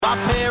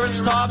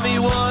parents taught me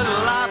what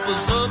life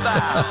was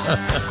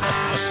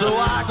about. So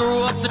I grew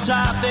up the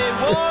type they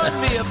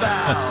warned me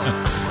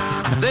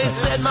about. They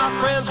said my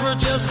friends were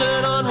just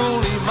an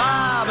unruly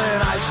mob,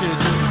 and I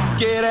should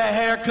get a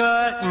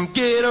haircut and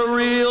get a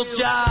real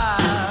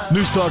job.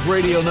 News Talk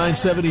Radio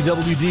 970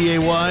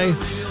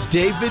 WDAY.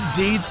 David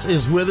Dietz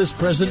is with us,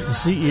 President and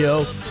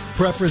CEO,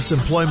 Preference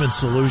Employment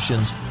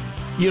Solutions.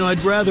 You know,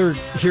 I'd rather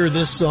hear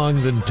this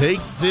song than take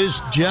this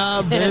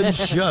job and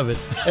shove it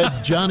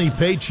at Johnny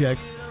Paycheck.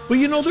 But,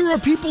 you know, there are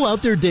people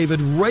out there,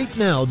 David, right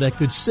now that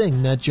could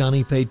sing that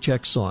Johnny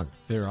Paycheck song.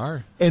 There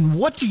are. And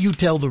what do you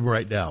tell them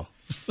right now?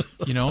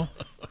 You know,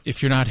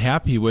 if you're not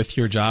happy with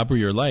your job or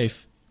your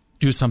life,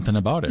 do something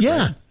about it. Yeah,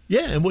 right?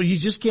 yeah. And well, you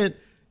just can't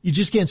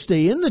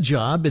stay in the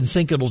job and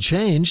think it'll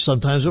change.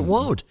 Sometimes it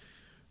won't.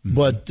 Mm-hmm.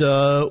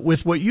 But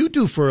with what you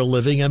do for a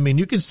living, I mean,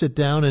 you can sit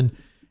down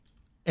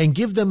and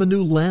give them a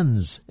new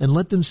lens and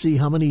let them see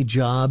how many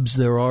jobs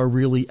there are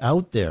really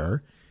out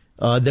there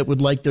that would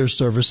like their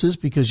services,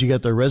 because you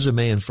got their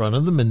resume in front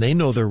of them and they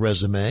know their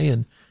resume,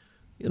 and,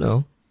 you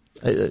know,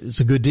 it's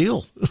a good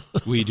deal.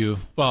 We do.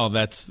 Well,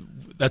 that's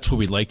what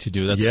we like to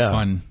do. That's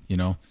fun, you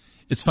know.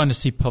 It's fun to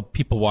see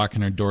people walk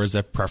in our doors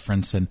at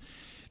Preference, and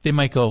they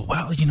might go,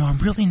 well, you know, I'm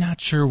really not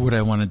sure what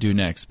I want to do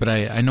next, but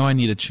I know I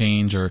need a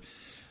change or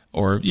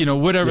you know,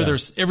 whatever. Yeah.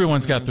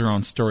 Everyone's got their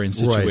own story and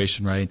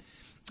situation, right?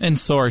 And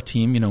so our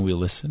team, you know, we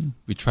listen.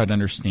 We try to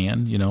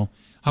understand, you know,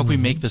 how can we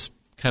make this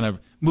kind of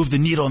move the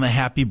needle in the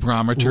happy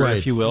barometer,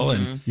 if you will.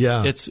 And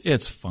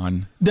it's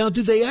fun. Now,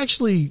 do they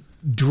actually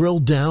drill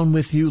down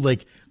with you?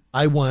 Like,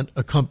 I want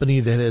a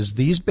company that has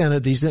these kind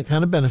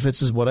of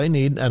benefits is what I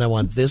need, and I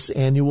want this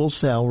annual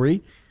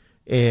salary,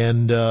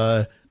 and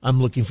I'm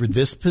looking for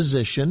this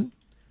position,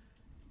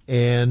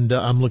 and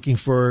I'm looking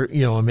for,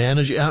 you know, a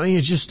manager. I mean,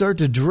 you just start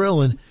to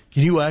drill, and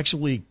can you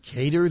actually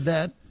cater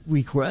that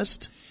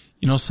request?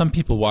 You know, some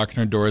people walk in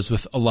our doors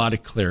with a lot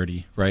of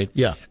clarity, right?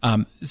 Yeah.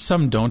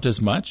 Some don't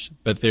as much,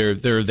 but they're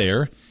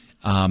there.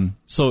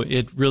 So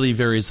it really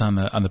varies on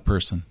the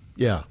person.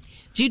 Yeah.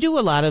 Do you do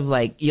a lot of,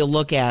 like, you'll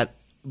look at,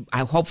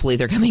 hopefully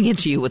they're coming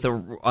into you with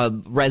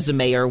a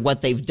resume or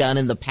what they've done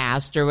in the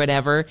past or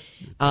whatever.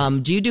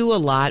 Do you do a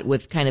lot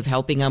with kind of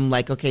helping them,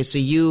 like, okay, so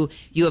you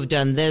have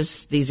done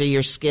this, these are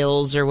your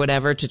skills or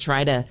whatever, to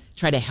try to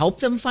help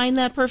them find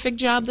that perfect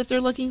job that they're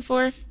looking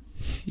for?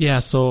 Yeah,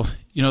 so,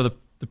 you know,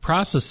 the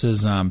process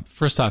is,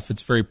 first off,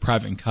 it's very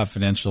private and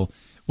confidential.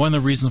 One of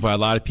the reasons why a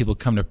lot of people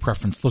come to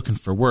Preference looking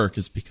for work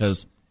is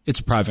because it's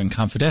private and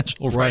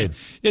confidential, right?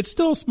 It's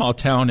still a small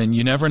town, and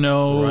you never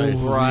know. Right. You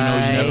know,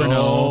 you never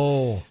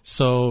know.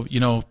 So, you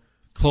know,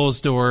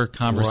 closed door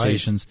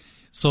conversations. Right.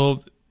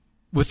 So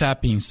with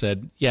that being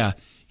said, yeah,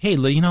 hey,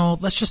 you know,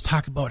 let's just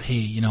talk about, hey,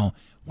 you know,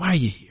 why are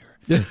you here?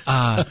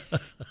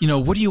 You know,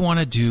 what do you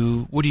want to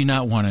do? What do you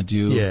not want to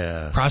do?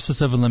 Yeah.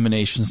 Process of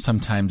elimination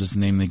sometimes is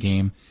the name of the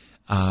game.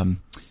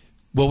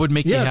 What would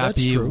make you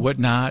happy? What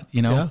not?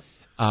 You know?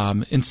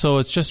 Yeah. And so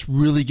it's just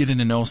really getting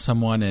to know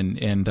someone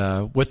and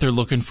what they're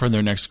looking for in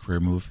their next career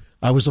move.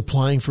 I was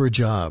applying for a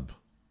job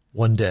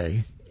one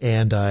day,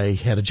 and I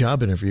had a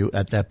job interview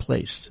at that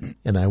place.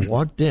 And I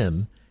walked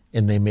in,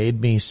 and they made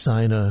me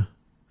sign a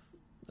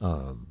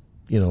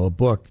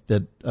book,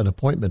 an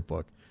appointment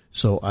book.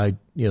 So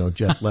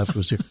Jeff Left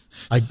was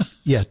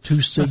here.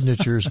 2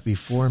 signatures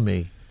before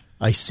me,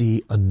 I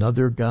see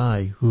another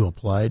guy who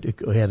applied,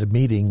 who had a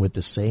meeting with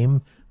the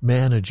same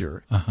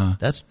manager.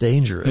 That's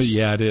dangerous.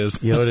 Yeah, it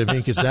is. You know what I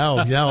mean? Because now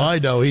I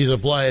know he's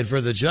applying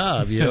for the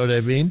job. You know what I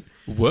mean?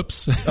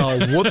 Whoops. Oh,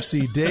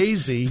 whoopsie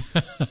daisy.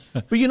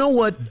 But you know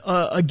what?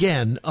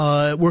 Again,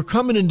 we're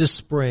coming into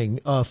spring.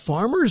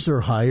 Farmers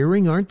are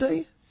hiring, aren't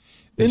they?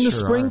 In the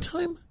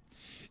springtime?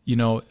 You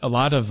know, a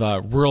lot of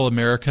rural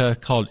America,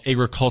 called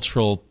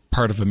agricultural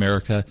part of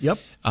America. Yep.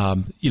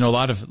 You know,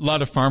 a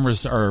lot of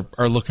farmers are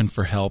looking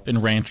for help,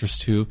 and ranchers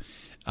too.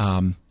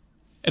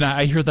 And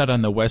I hear that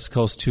on the West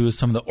Coast too,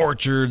 some of the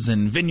orchards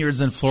and vineyards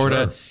in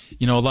Florida. Sure.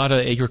 You know, a lot of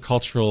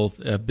agricultural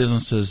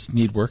businesses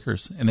need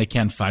workers, and they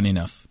can't find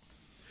enough.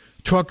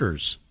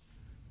 Truckers.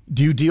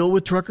 Do you deal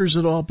with truckers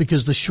at all?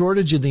 Because the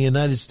shortage in the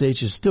United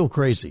States is still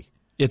crazy.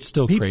 It's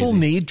still crazy. People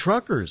need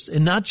truckers,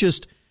 and not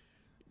just,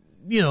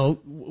 you know,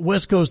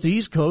 West Coast to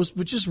East Coast,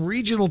 but just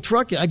regional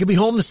trucking. I could be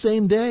home the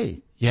same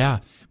day. Yeah.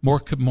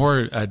 More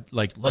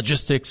like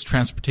logistics,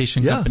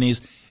 transportation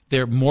companies.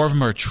 More of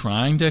them are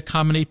trying to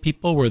accommodate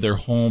people where they're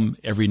home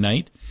every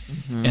night.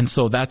 Mm-hmm. And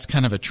so that's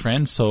kind of a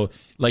trend. So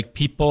like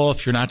people,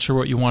 if you're not sure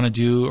what you want to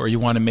do or you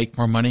want to make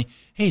more money,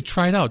 hey,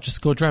 try it out. Just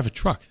go drive a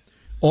truck.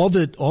 All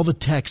the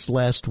texts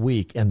last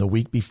week and the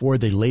week before,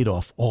 they laid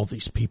off all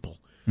these people.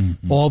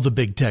 Mm-hmm. All the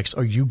big texts.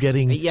 Are you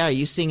getting? Yeah, are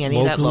you seeing any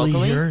of that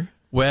locally? Here?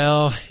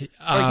 Well, or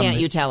can't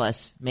you tell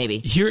us? Maybe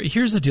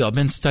here's the deal. I've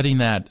been studying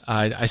that.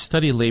 I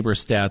study labor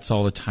stats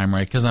all the time,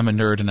 right? Because I'm a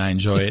nerd and I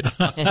enjoy it.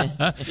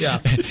 Yeah,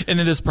 and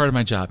it is part of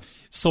my job.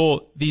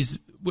 So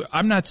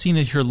I'm not seeing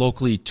it here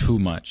locally too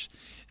much.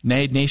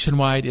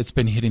 Nationwide, it's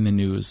been hitting the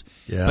news.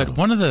 Yeah. But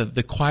one of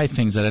the quiet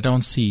things that I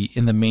don't see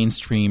in the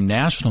mainstream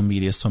national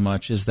media so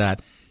much is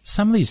that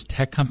some of these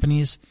tech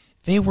companies,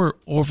 they were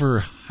over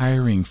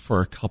hiring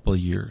for a couple of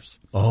years.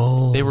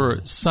 Oh. They were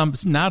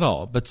not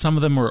all, but some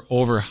of them were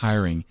over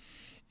hiring.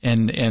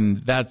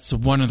 And that's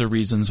one of the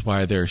reasons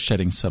why they're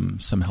shedding some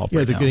help right now.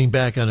 Yeah, they're getting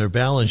back on their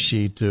balance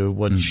sheet to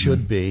what it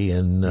should be.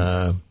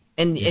 And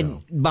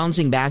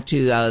bouncing back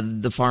to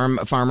the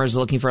farmers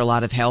looking for a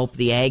lot of help,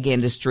 the ag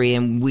industry,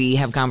 and we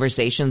have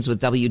conversations with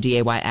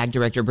WDAY Ag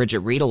Director Bridget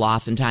Riedel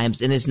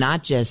oftentimes, and it's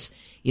not just,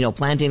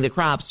 planting the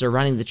crops or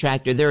running the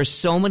tractor. There are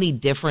so many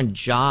different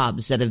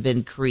jobs that have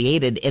been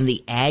created in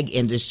the ag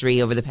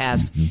industry over the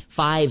past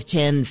 5,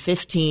 10,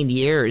 15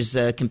 years,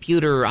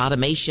 computer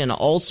automation,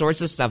 all sorts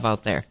of stuff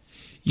out there.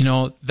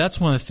 That's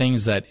one of the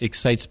things that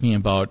excites me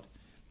about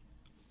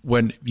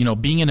when,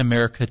 being in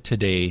America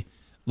today,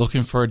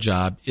 looking for a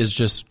job is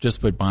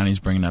just what Bonnie's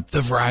bringing up. The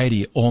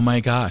variety. Oh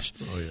my gosh.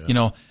 Oh,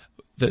 yeah.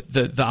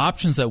 The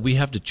options that we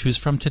have to choose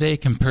from today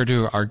compared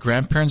to our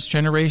grandparents'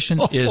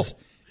 generation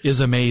is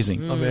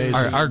amazing.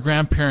 Amazing. Our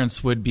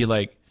grandparents would be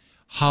like,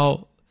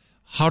 how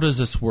does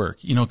this work?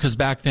 Because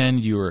back then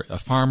you were a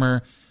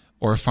farmer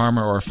or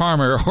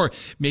or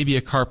maybe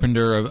a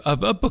carpenter,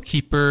 a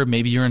bookkeeper,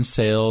 maybe you're in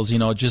sales,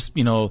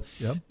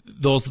 Yep.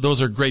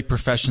 Those are great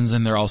professions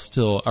and they're all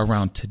still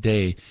around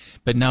today.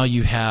 But now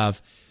you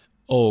have,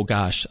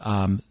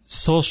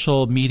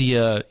 social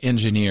media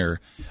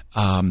engineer,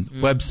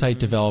 website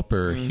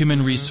developer,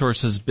 human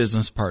resources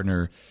business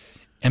partner,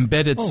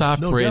 embedded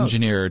software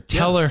engineer,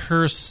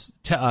 telehealth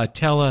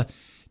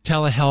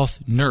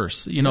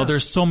nurse.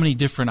 There's so many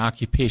different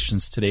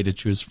occupations today to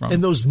choose from.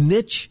 And those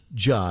niche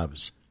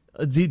jobs,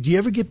 do you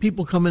ever get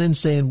people coming in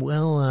saying,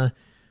 well,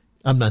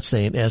 I'm not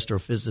saying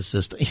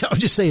astrophysicist. I'm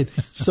just saying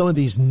some of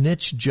these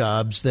niche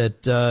jobs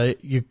that do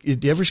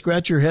you ever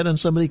scratch your head on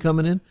somebody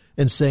coming in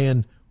and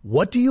saying,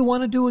 what do you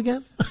want to do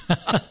again?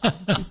 I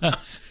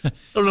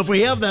don't know if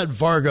we have that,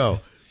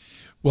 Vargo.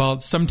 Well,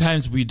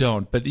 sometimes we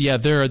don't, but yeah,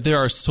 there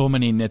are so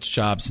many niche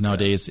jobs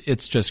nowadays. Yeah.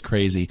 It's just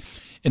crazy.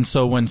 And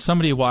so when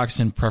somebody walks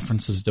in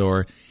Preference's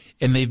door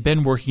and they've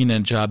been working in a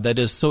job that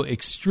is so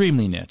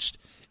extremely niched,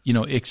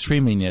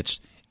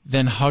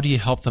 then how do you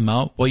help them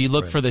out? Well, you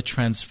look for the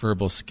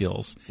transferable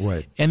skills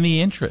and the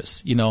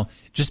interests.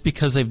 Just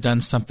because they've done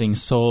something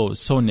so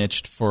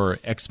niched for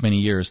X many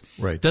years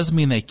doesn't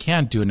mean they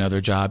can't do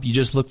another job. You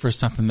just look for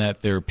something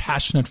that they're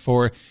passionate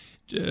for,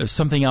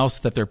 something else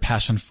that they're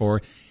passionate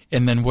for,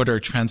 and then what are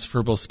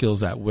transferable skills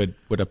that would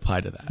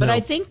apply to that. But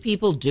I think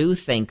people do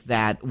think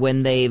that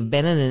when they've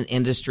been in an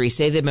industry,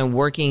 say they've been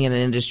working in an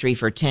industry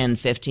for 10,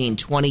 15,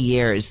 20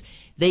 years,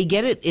 they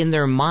get it in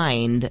their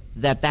mind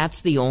that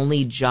that's the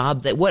only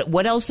job that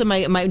what else am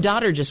I? My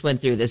daughter just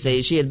went through this.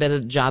 She had been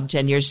at a job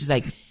 10 years. She's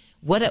like,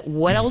 what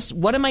else?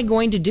 What am I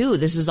going to do?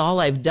 This is all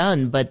I've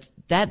done. But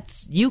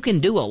you can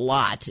do a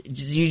lot.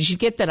 You should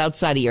get that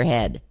outside of your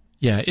head.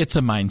 Yeah, it's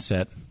a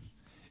mindset.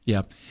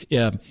 Yeah.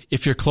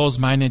 If you're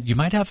closed-minded, you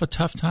might have a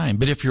tough time.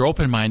 But if you're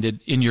open-minded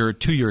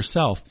to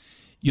yourself,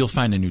 you'll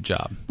find a new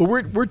job. But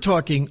we're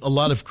talking a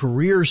lot of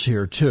careers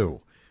here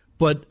too.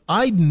 But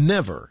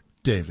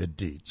David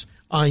Dietz,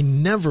 I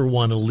never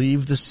want to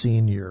leave the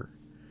senior.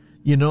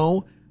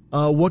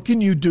 What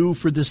can you do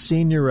for the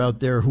senior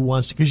out there who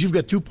wants to? Because you've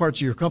got two parts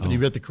of your company.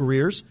 You've got the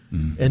careers,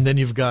 and then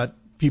you've got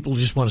people who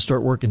just want to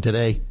start working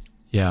today.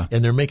 Yeah.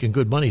 And they're making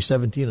good money,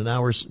 $17 an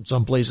hour in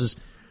some places.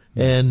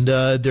 And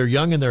they're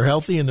young and they're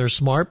healthy and they're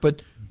smart,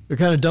 but they're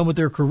kind of done with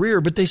their career,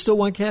 but they still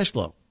want cash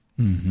flow.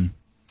 Mm-hmm.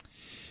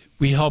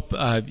 We help.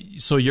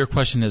 So your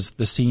question is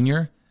the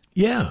senior?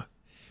 Yeah.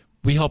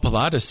 We help a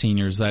lot of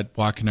seniors that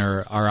walk in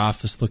our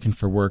office looking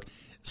for work.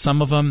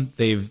 Some of them,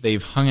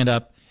 they've hung it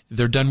up.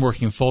 They're done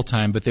working full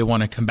time, but they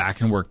want to come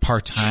back and work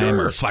part time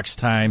or flex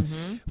time.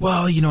 Mm-hmm.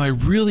 Well, I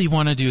really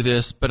want to do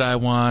this, but I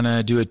want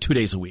to do it 2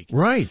 days a week.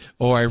 Right.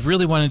 Or I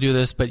really want to do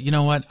this, but you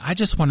know what? I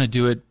just want to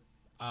do it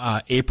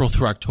April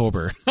through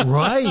October.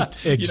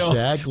 Right.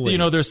 Exactly.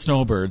 They're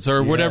snowbirds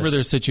or whatever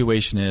their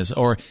situation is.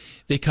 Or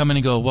they come in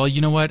and go, well, you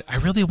know what? I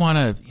really want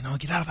to,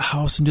 get out of the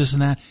house and this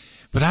and that,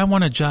 but I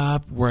want a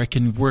job where I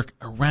can work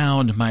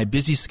around my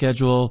busy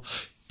schedule,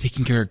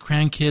 taking care of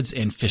grandkids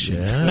and fishing.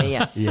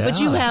 Yeah. But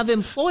you have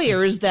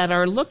employers that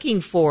are looking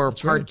for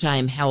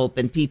part-time help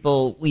and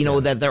people,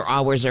 that their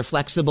hours are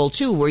flexible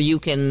too, where you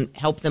can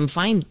help them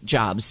find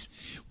jobs.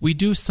 We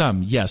do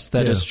some. Yes,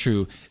 that is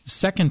true.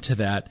 Second to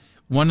that,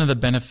 one of the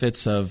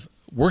benefits of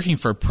working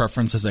for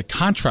Preference as a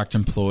contract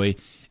employee,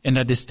 and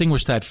I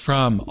distinguish that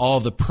from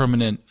all the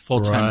permanent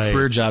full-time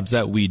career jobs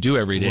that we do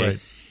every day,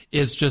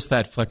 is just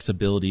that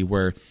flexibility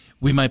where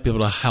we might be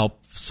able to help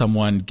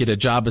someone get a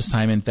job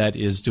assignment that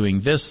is doing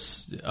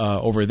this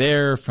over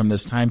there from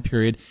this time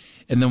period.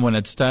 And then when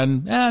it's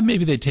done,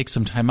 maybe they take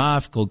some time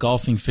off, go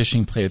golfing,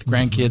 fishing, play with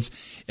grandkids,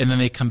 and then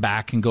they come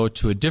back and go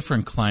to a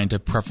different client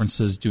of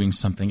Preferences doing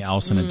something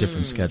else in a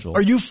different schedule.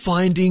 Are you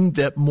finding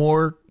that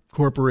more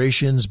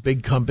corporations,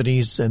 big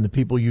companies, and the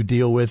people you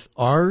deal with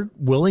are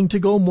willing to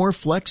go more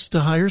flex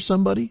to hire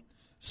somebody?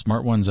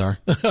 Smart ones are.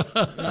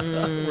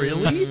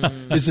 Really?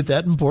 Is it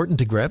that important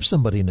to grab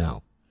somebody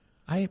now?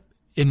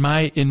 In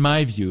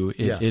my view,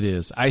 it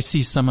is. I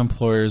see some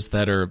employers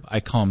that I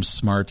call them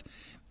smart.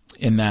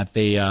 in that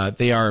they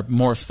are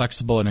more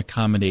flexible and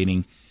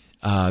accommodating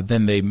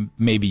than they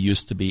maybe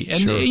used to be.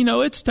 And,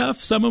 it's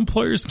tough. Some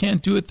employers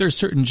can't do it. There's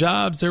certain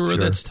jobs where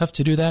that's tough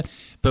to do that.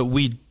 But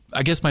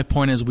I guess my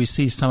point is we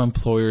see some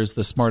employers,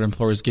 the smart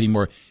employers, getting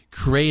more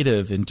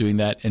creative in doing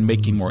that and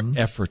making more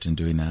effort in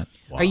doing that.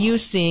 Wow. Are you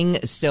seeing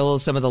still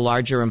some of the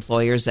larger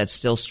employers that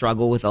still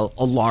struggle with a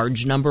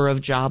large number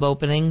of job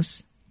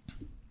openings?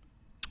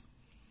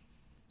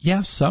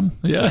 Yeah, some.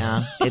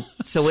 Yeah.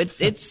 So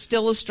it's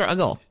still a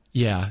struggle.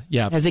 Yeah.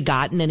 Has it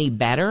gotten any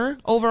better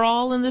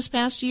overall in this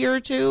past year or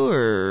two,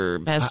 or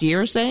past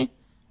year, say?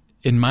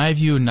 In my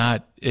view,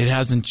 not. It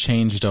hasn't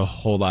changed a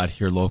whole lot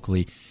here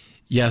locally.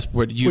 Yes,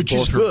 which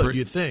is good,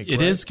 you think.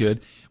 It is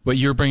good. What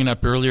you were bringing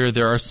up earlier,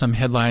 there are some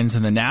headlines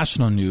in the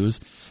national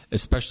news,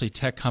 especially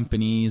tech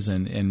companies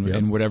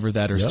and whatever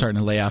that are starting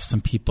to lay off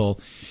some people.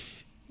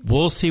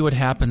 We'll see what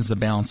happens the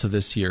balance of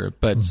this year,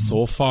 but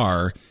so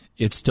far,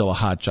 it's still a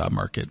hot job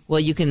market. Well,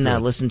 you can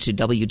listen to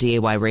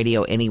WDAY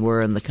radio anywhere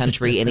in the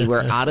country,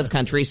 anywhere out of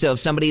country. So if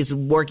somebody's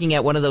working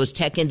at one of those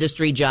tech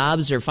industry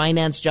jobs or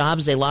finance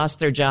jobs, they lost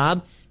their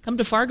job, come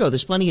to Fargo.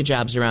 There's plenty of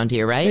jobs around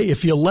here, right? Hey,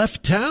 if you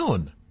left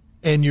town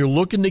and you're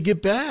looking to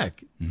get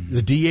back,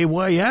 the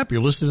DAY app,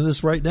 you're listening to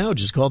this right now,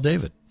 just call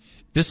David.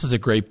 This is a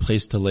great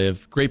place to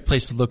live, great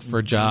place to look for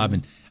a job.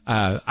 And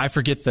I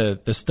forget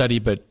the study,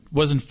 but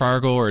wasn't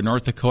Fargo or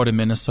North Dakota,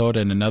 Minnesota,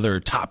 and another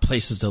top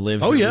places to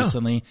live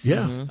recently?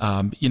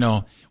 Yeah.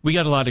 We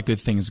got a lot of good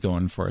things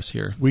going for us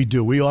here. We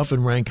do. We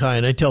often rank high,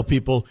 and I tell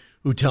people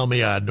who tell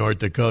me North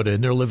Dakota,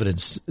 and they're living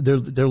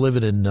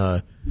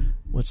in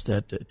what's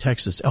that?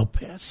 Texas, El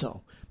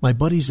Paso. My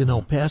buddy's in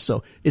El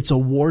Paso. It's a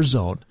war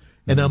zone.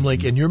 And I'm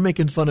like, and you're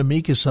making fun of me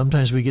because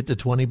sometimes we get to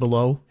 20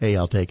 below? Hey,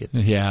 I'll take it.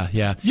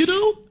 Yeah.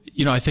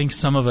 I think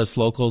some of us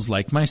locals,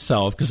 like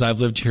myself, because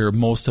I've lived here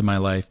most of my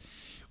life,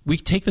 we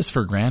take this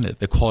for granted,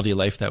 the quality of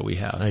life that we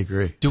have. I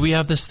agree. Do we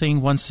have this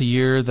thing once a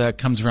year that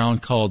comes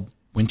around called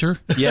winter?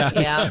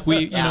 Yeah.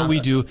 We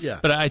do. Yeah.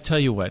 But I tell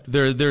you what,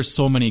 there's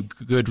so many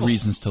good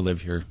reasons to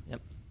live here.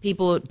 Yep.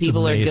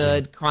 People are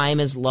good.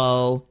 Crime is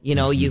low.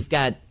 You've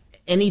got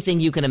anything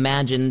you can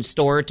imagine,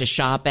 store to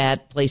shop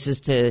at,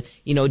 places to,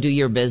 do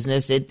your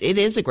business. It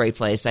is a great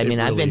place. I mean,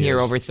 really I've been here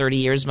over 30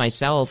 years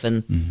myself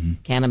and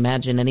can't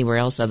imagine anywhere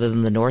else other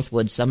than the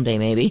Northwoods someday,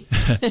 maybe.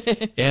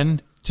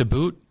 And to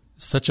boot,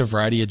 such a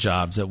variety of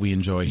jobs that we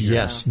enjoy here.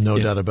 Yes, no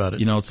doubt about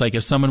it. It's like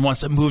if someone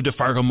wants to move to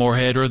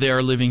Fargo-Moorhead or they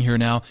are living here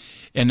now,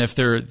 and if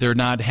they're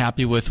not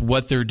happy with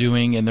what they're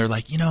doing and they're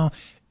like,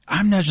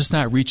 I'm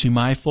not reaching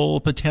my full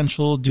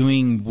potential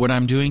doing what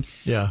I'm doing.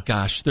 Yeah.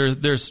 Gosh,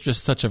 there's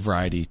just such a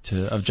variety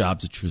of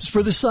jobs to choose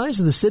from. For the size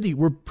of the city,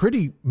 we're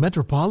pretty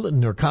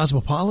metropolitan or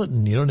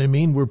cosmopolitan. You know what I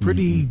mean? We're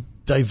pretty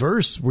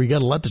diverse. We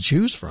got a lot to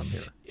choose from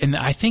here. And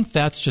I think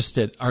that's just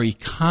it. Our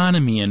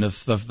economy and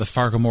the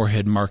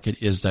Fargo-Moorhead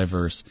market is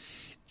diverse.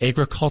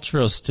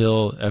 Agriculture is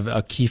still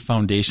a key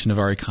foundation of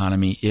our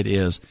economy. It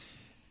is.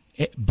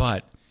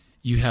 But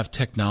you have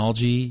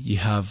technology, you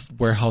have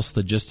warehouse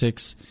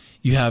logistics,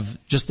 you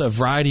have just a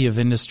variety of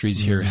industries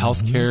here,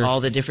 healthcare. All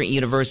the different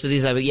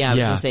universities. I was going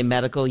to say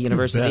medical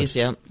universities,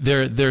 yeah.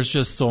 There's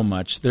just so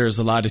much. There's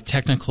a lot of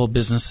technical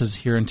businesses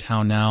here in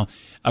town now,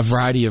 a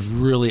variety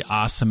of really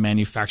awesome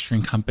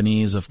manufacturing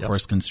companies, of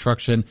course,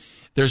 construction.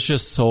 There's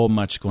just so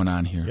much going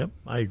on here. Yep,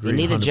 I agree. You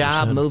need 100%. A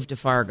job, move to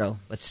Fargo,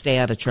 but stay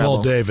out of trouble.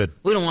 Call David.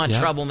 We don't want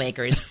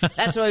troublemakers.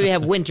 That's why we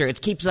have winter.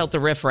 It keeps out the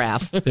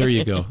riffraff. There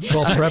you go.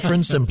 Call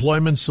Preference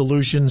Employment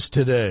Solutions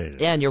today.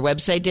 Yeah, and your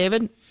website,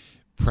 David?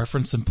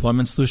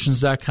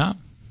 PreferenceEmploymentSolutions.com.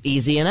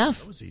 Easy enough.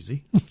 That was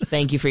easy.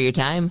 Thank you for your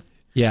time.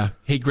 Yeah.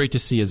 Hey, great to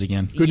see you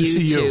again. Good to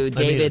see you. Too.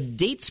 David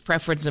Dietz,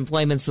 Preference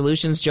Employment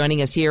Solutions,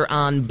 joining us here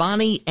on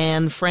Bonnie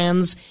and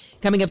Friends.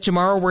 Coming up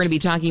tomorrow, we're going to be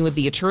talking with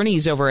the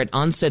attorneys over at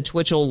Onstead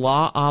Twitchell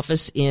Law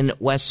Office in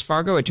West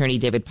Fargo. Attorney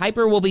David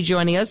Piper will be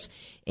joining us,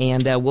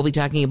 and we'll be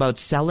talking about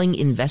selling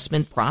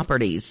investment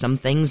properties, some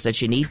things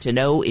that you need to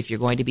know if you're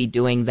going to be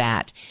doing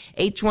that.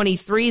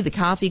 8:23, the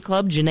Coffee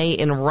Club,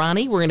 Janae and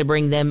Ronnie. We're going to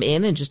bring them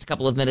in just a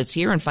couple of minutes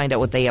here and find out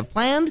what they have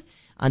planned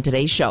on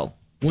today's show.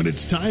 When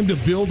it's time to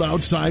build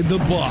outside the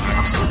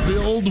box,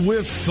 build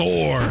with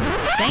Thor.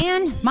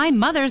 Stan, my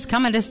mother's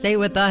coming to stay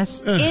with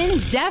us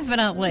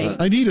indefinitely.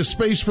 I need a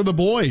space for the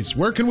boys.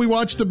 Where can we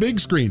watch the big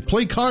screen,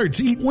 play cards,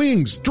 eat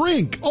wings,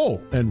 drink,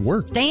 and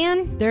work?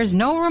 Stan, there's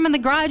no room in the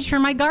garage for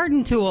my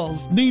garden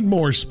tools. Need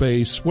more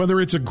space,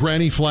 whether it's a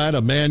granny flat,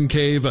 a man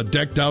cave, a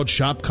decked out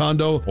shop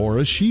condo, or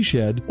a she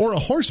shed, or a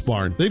horse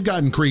barn. They've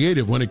gotten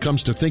creative when it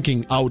comes to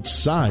thinking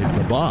outside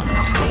the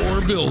box. Thor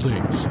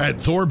Buildings at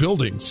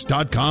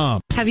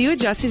thorbuildings.com. Have you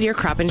adjusted your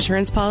crop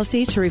insurance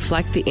policy to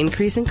reflect the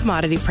increase in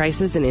commodity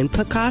prices and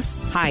input costs?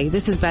 Hi,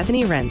 this is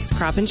Bethany Rentz,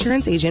 crop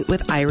insurance agent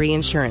with Irie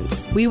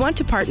Insurance. We want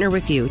to partner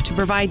with you to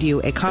provide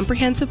you a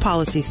comprehensive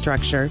policy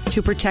structure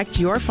to protect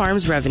your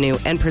farm's revenue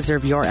and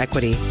preserve your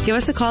equity. Give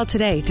us a call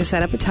today to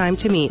set up a time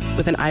to meet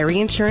with an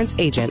Irie Insurance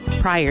agent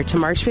prior to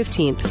March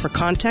 15th. For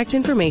contact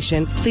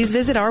information, please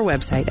visit our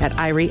website at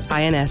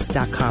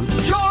irieins.com.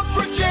 You're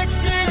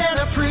protected and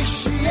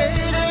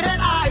appreciated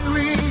at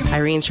Irie.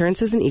 Irie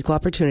Insurance is an equal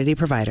opportunity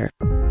provider.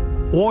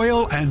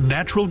 Oil and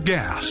natural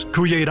gas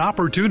create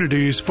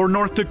opportunities for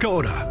North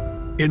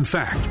Dakota. In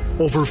fact,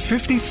 over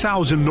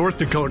 50,000 North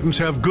Dakotans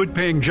have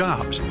good-paying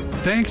jobs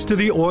thanks to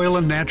the oil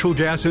and natural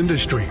gas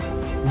industry.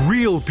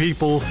 Real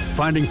people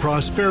finding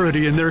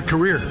prosperity in their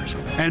careers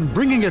and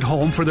bringing it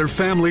home for their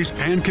families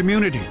and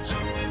communities.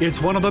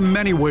 It's one of the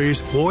many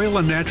ways oil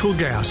and natural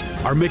gas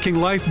are making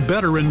life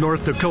better in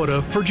North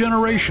Dakota for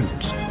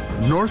generations.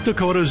 North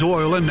Dakota's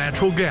oil and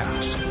natural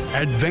gas,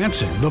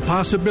 advancing the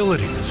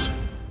possibilities.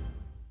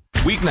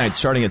 Weeknights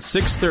starting at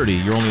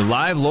 6:30, your only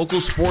live local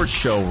sports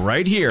show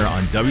right here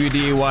on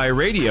WDAY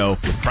Radio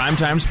with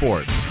Primetime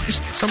Sports.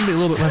 Just somebody a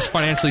little bit less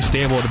financially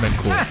stable would have been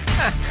cool.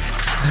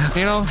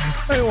 You know?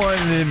 I wanted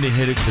him to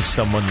hit it to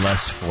someone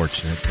less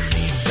fortunate than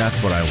me.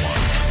 That's what I want.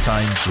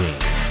 Signed, Jane.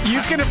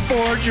 You can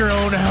afford your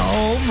own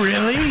home,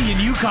 really? And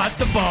you caught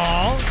the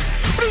ball?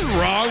 What is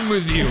wrong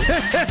with you?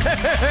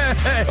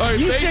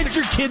 You sent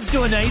your kids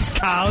to a nice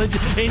college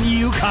and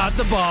you caught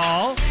the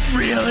ball?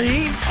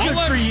 Really? All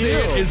I'm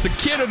saying is the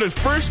kid at his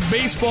first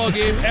baseball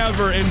game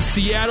ever in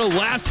Seattle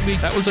last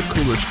week, that was a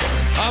cooler story.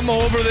 I'm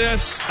over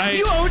this.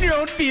 You own your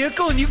own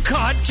vehicle and you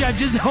caught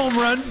Judge's home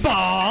run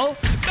ball?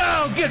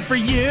 Oh, good for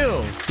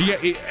you. Yeah,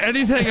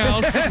 anything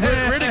else?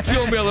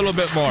 Ridicule me a little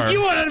bit more.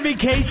 You went on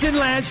vacation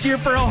last year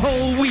for a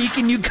whole week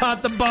and you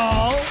caught the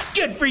ball?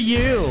 Good for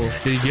you.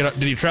 Did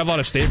he travel out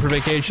of state for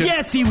vacation?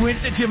 Yes, he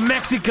went to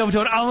Mexico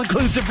to an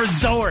all-inclusive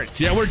resort.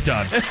 Yeah, we're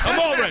done. I'm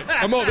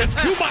over it. It's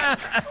too much.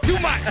 Too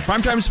much.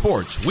 Primetime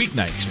Sports,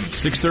 weeknights,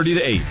 6:30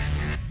 to 8.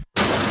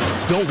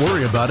 Don't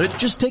worry about it.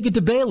 Just take it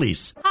to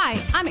Bailey's. Hi,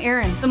 I'm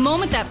Erin. The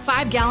moment that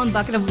 5-gallon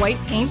bucket of white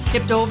paint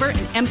tipped over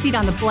and emptied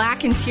on the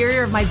black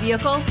interior of my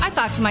vehicle, I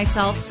thought to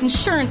myself,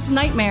 insurance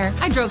nightmare.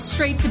 I drove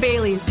straight to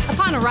Bailey's.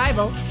 Upon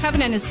arrival,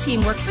 Kevin and his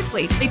team worked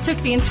quickly. They took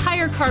the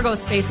entire cargo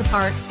space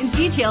apart and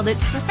detailed it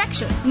to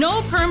perfection.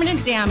 No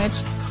permanent damage.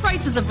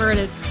 Crisis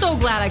averted. So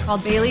glad I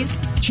called Bailey's.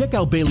 Check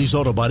out Bailey's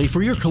Auto Body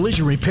for your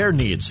collision repair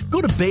needs.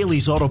 Go to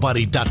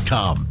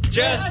Bailey'sAutoBody.com.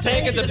 Just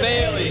take it to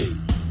Bailey's.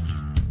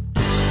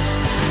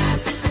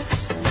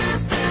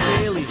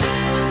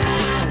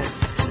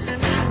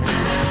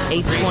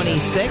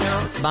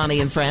 8:26, Bonnie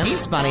and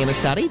Friends, Bonnie and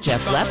Mastati,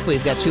 Jeff Leff.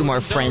 We've got two more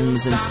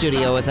friends in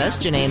studio with us,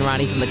 Janae and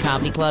Ronnie from the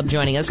Coffee Club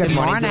joining us. Good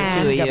morning.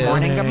 Good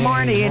morning. Good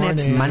morning.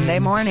 It's Monday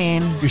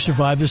morning. You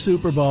survived the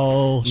Super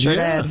Bowl. Sure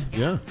did.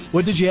 Yeah.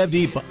 What did you have to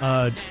eat,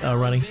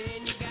 Ronnie?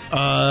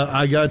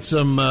 I got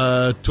some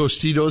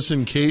Tostitos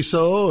and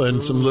queso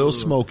and some Little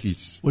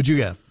Smokies. What'd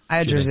you have? I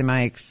had Jersey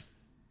Mike's.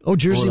 Oh,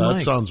 Jersey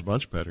Mike's. That sounds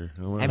much better.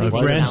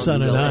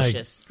 Grandson and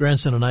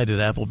I did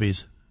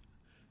Applebee's.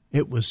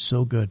 It was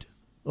so good.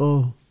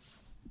 Oh,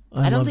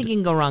 I don't think you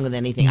can go wrong with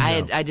anything.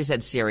 No. I just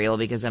had cereal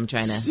because I'm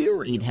trying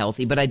to eat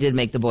healthy, but I did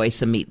make the boys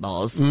some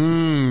meatballs.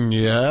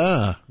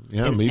 Yeah,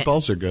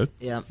 meatballs are good.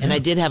 Yeah, and I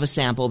did have a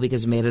sample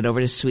because we made it over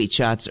to Sweet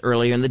Shots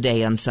earlier in the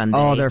day on Sunday.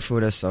 Oh, their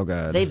food is so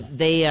good.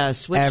 They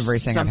switched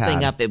everything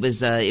something up. It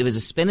was a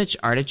spinach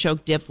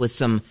artichoke dip with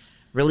some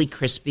really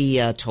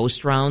crispy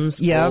toast rounds.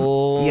 Yeah.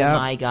 Oh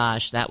my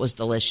gosh, that was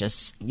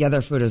delicious. Yeah,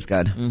 their food is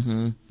good.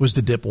 Mm-hmm. Was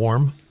the dip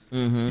warm?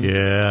 Mm-hmm.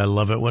 Yeah, I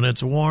love it when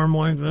it's warm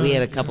like that. We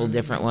had a couple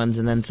different ones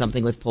and then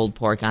something with pulled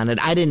pork on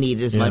it. I didn't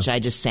eat it as much. I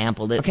just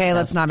sampled it. Okay,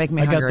 let's not make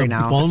me hungry now.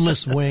 I got the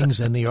boneless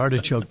wings and the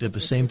artichoke dip, the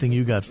same thing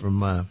you got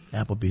from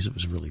Applebee's. It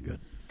was really good.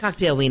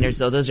 Cocktail wieners,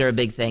 though, those are a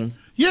big thing.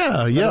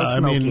 Yeah. I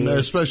mean,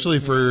 especially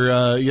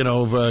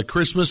for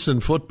Christmas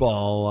and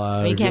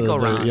football. You can't go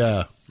wrong.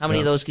 Yeah. How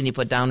many of those can you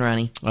put down,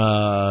 Ronnie?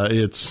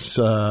 It's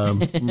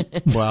I'm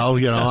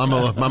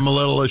a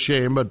little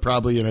ashamed, but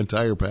probably an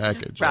entire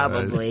package.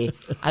 Probably.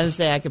 I would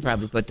say I could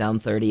probably put down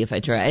 30 if I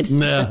tried.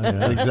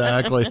 Yeah,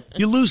 exactly.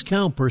 You lose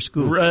count per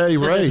scoop. Right.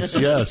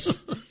 Yes.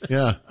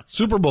 Yeah.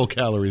 Super Bowl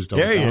calories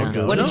don't count. There you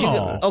go. What did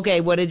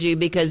you? What did you?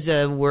 Because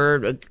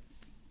we're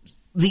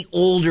the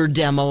older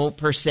demo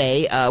per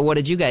se. What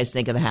did you guys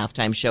think of the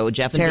halftime show?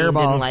 Jeff and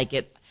Terrible. Dean didn't like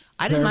it.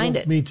 I didn't mind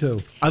it. Me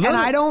too.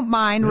 I don't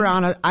mind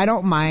Rihanna. I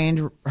don't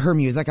mind her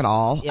music at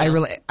all. Yeah.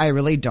 I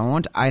really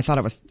don't. I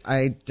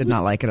did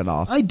not like it at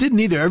all. I didn't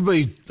either. And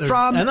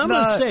I'm going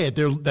to say it.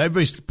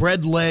 Everybody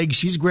spread legs.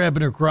 She's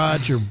grabbing her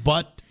crotch, her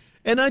butt.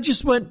 And I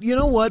just went, you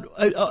know what?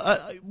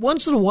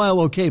 Once in a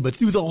while, okay. But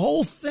through the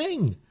whole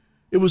thing,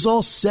 it was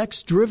all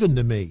sex driven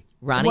to me.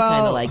 Ronnie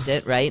kind of liked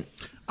it, right?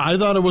 I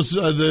thought it was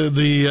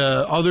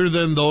the other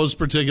than those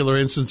particular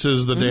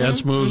instances, the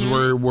dance moves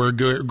were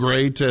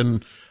great,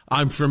 and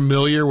I'm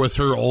familiar with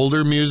her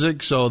older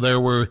music, so there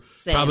were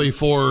probably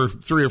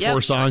three or four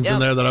songs in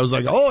there that I was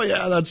like, oh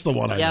yeah, that's the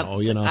one I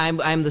know. You know,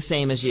 I'm the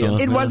same as you. So,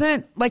 it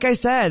wasn't, like I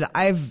said,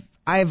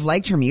 I've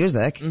liked her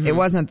music. Mm-hmm. It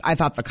wasn't. I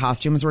thought the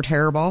costumes were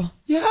terrible.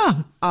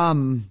 Yeah.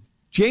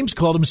 James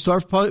called him Stay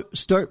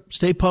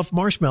Puft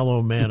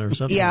Marshmallow Man or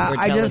something. Yeah,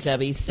 I get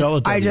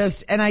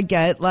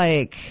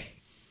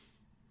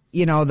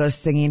the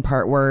singing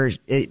part where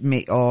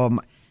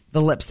the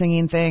lip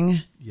singing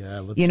thing.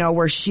 Yeah.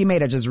 Where she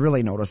made it just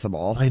really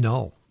noticeable. I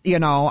know.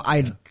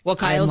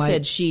 Kyle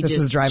said she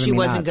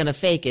wasn't going to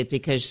fake it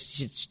because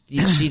she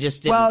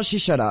just didn't. Well, she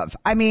should have.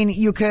 I mean,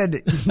 you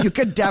could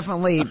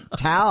definitely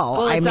tell.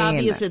 Well, it's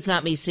obvious it's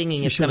not me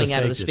singing; it's coming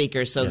out of the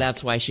speakers, so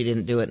that's why she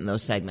didn't do it in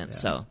those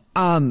segments. Yeah.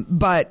 So,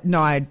 but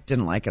no, I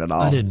didn't like it at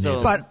all. I didn't.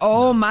 But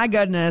oh my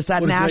goodness,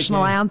 that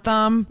national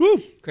anthem!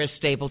 Woo! Chris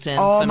Stapleton.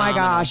 Oh phenomenal. my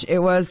gosh, it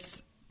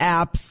was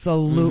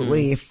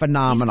absolutely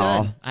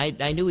phenomenal. He's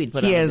good. I knew he'd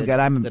put. He on is good.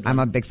 I'm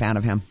a big fan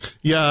of him.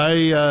 Yeah,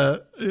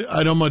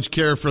 I don't much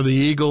care for the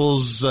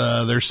Eagles,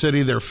 their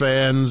city, their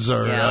fans,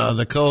 or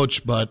the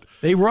coach, but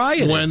they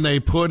rioted when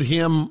they put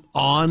him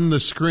on the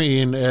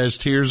screen as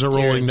tears are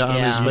rolling down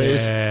his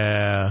face.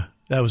 Yeah.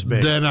 That was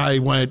big. Then I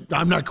went,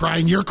 I'm not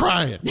crying, you're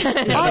crying. Oh, no,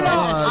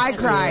 I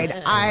cried.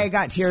 I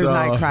got tears and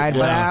I cried,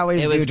 but I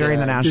always do during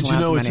the national anthem. Did you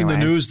know it's anyway. in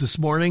the news this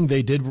morning?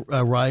 They did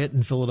riot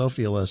in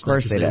Philadelphia last night. Of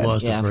course they did.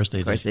 Lost. Yeah, of course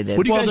they did.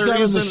 What do you guys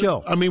got on the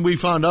show? I mean, we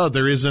found out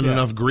there isn't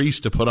enough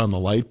grease to put on the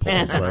light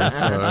poles. Right?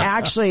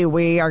 Actually,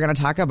 we are going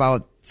to talk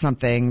about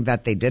something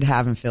that they did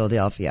have in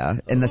Philadelphia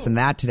in this and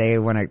that today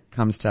when it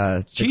comes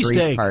to the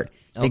grease part.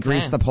 They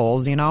grease the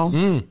poles,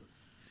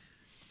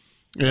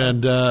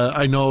 And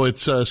I know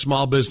it's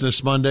Small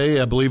Business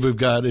Monday. I believe we've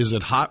got, is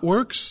it Hot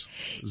Works?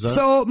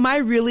 So my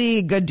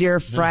really good dear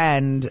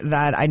friend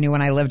that I knew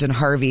when I lived in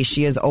Harvey,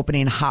 she is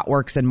opening Hot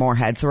Works in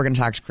Moorhead. So we're going to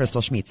talk to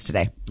Crystal Schmitz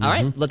today. All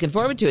right. Looking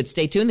forward to it.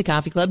 Stay tuned. The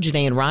Coffee Club,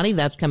 Janae and Ronnie.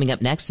 That's coming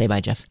up next. Say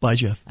bye, Jeff. Bye,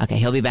 Jeff. Okay.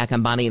 He'll be back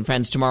on Bonnie and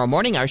Friends tomorrow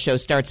morning. Our show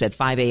starts at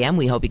 5 a.m.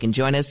 We hope you can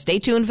join us. Stay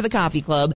tuned for the Coffee Club.